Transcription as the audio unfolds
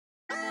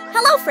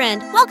Hello,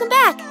 friend. Welcome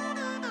back.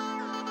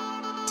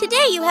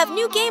 Today you have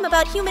new game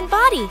about human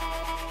body.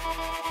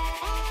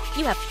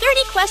 You have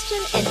 30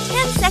 questions and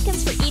 10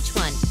 seconds for each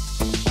one.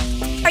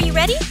 Are you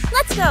ready?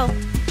 Let's go.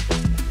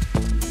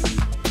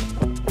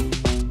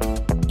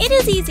 It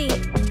is easy.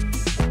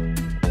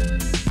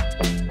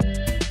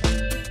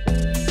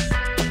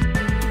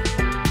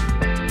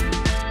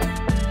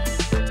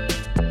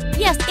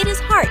 Yes, it is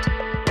heart.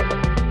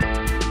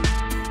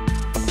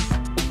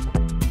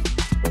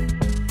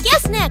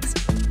 Guess next.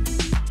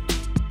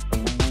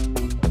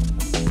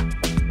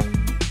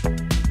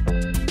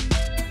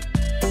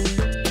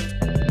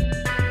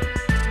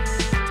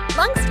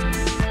 Lungs?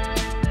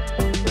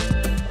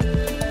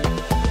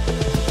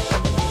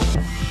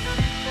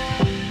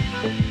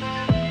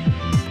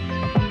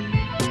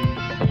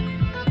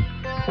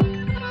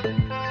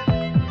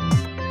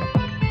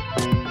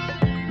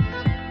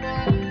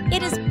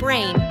 It is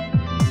brain.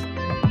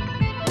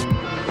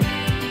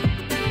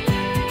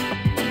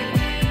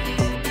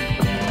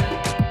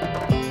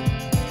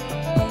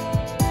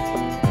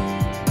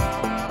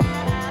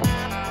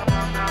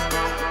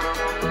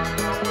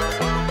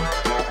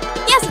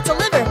 Yes, it's a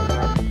liver.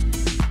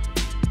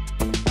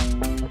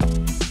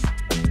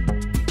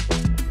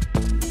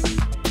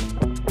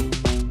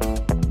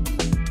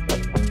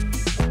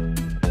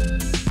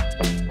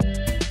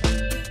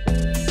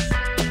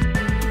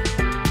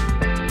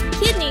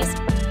 Kidneys.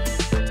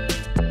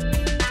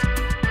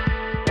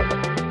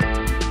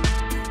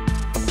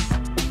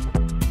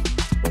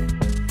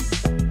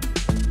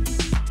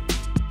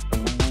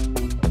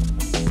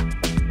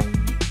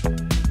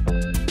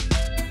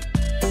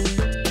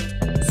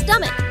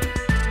 Stomach.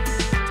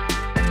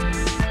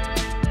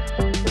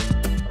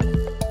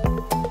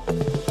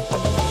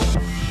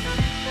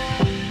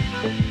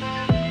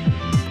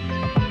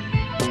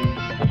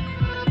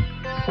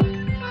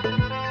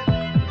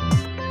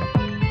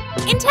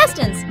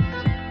 Intestines.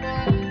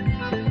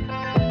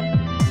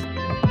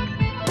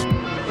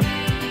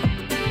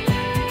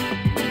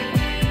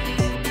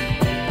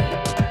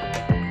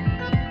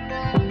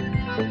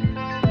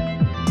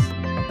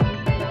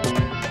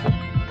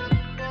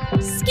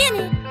 Skin.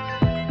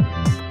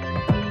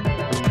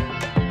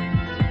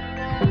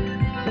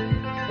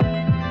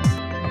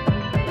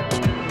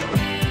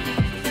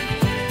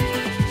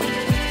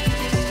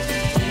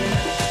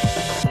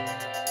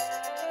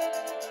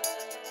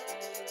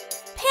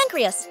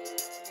 Pancreas.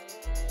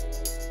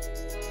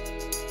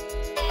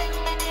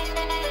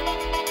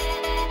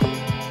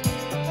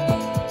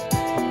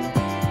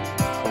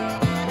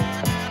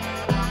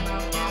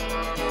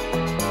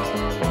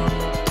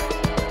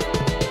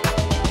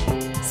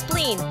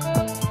 Spleen.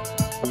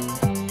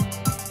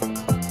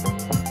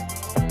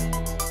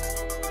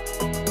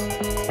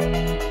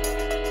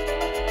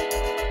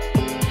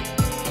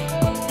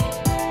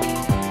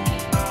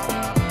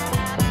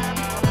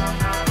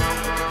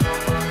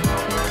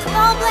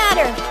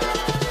 Gallbladder.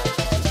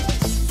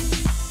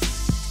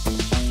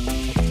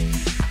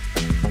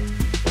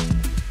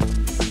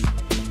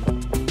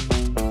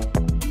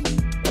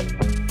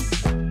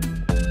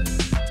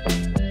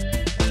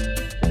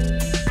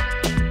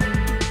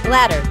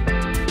 Bladder.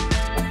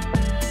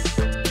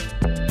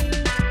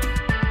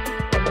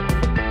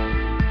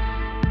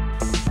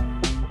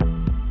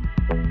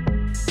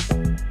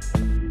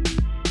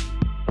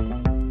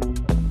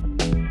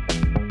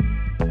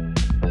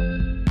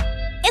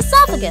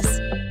 Esophagus.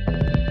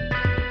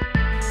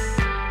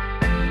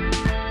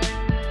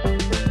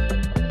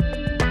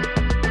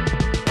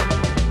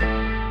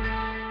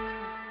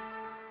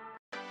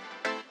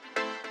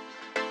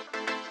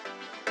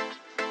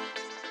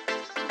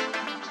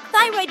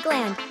 Thyroid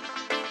gland.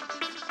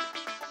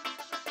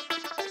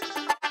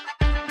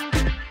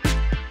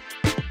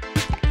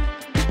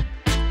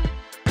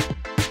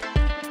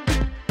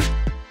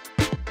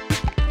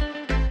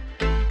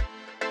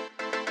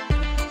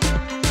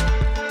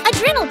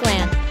 Adrenal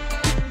gland.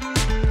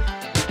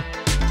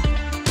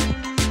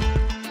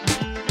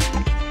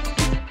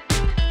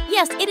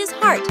 Yes, it is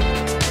heart.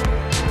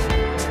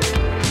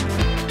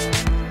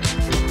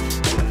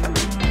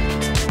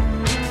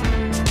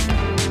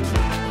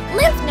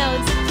 Lymph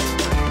nodes.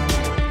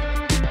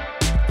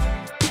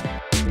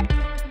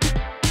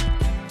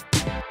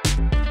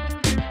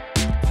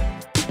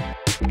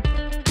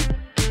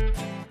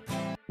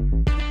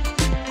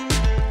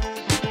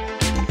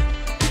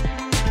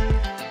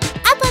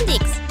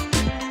 Appendix.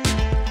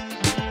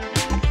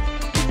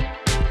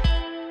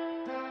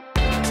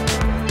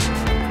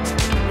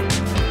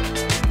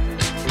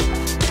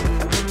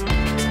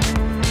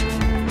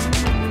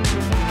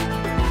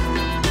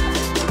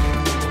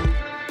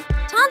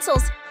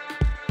 Tonsils.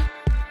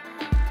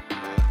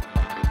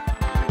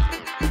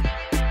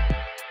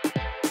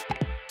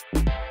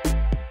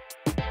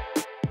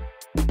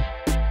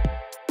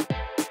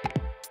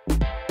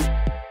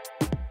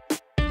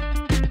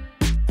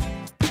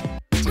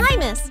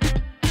 Thymus.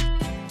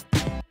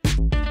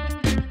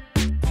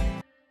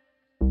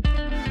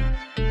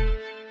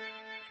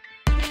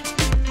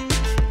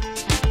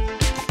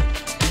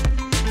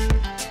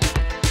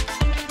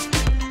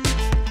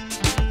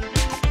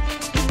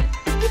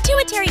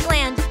 Pituitary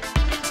gland.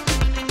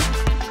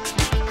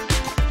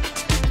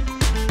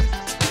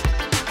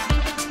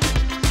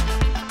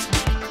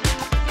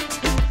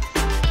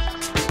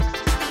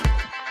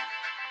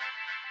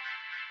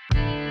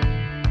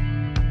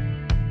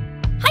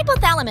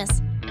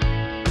 Hypothalamus.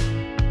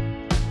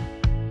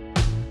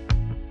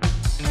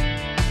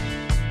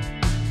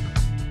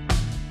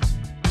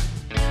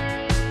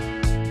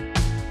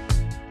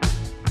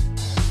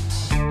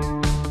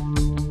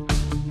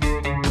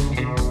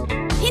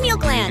 Pineal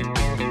gland.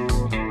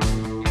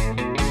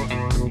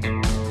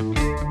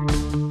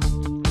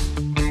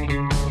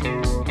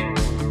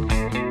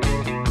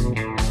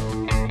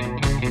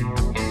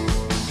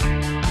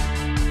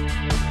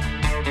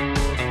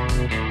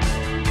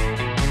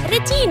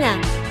 Retina.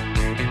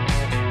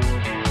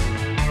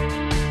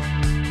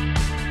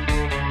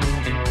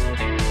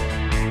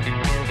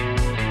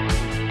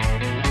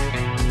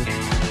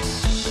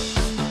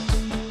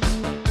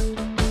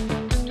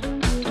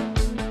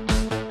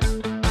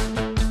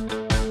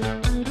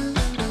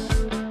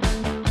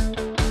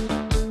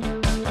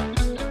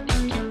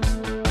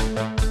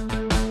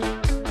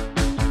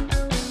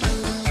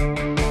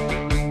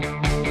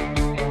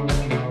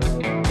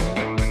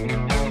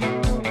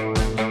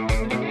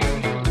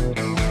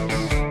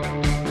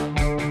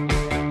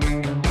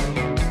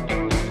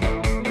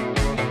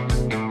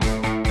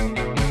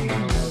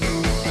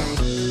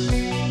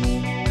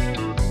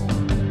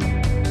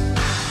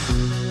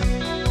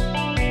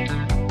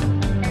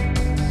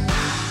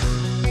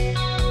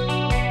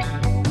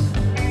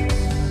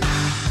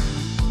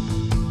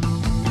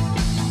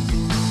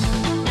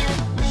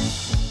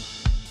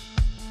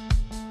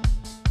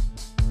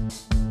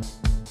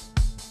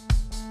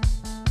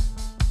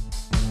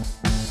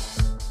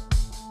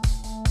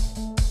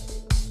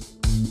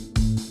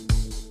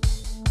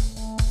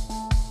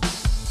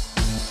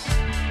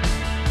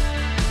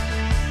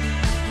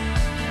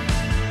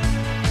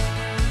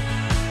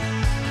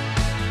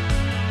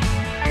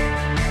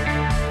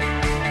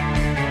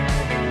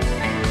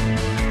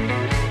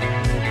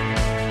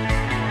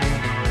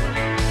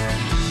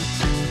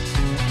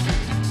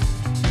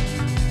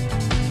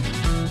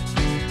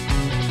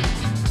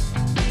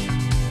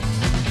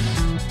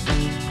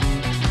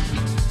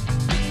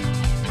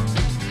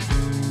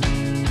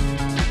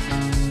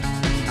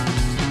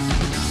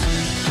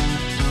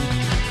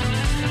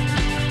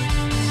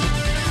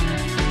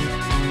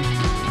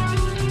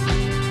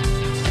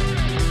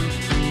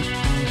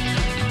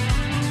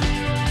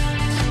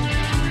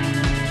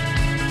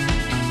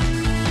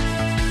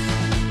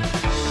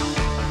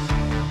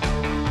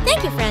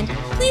 Thank you, friend.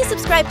 Please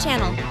subscribe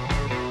channel.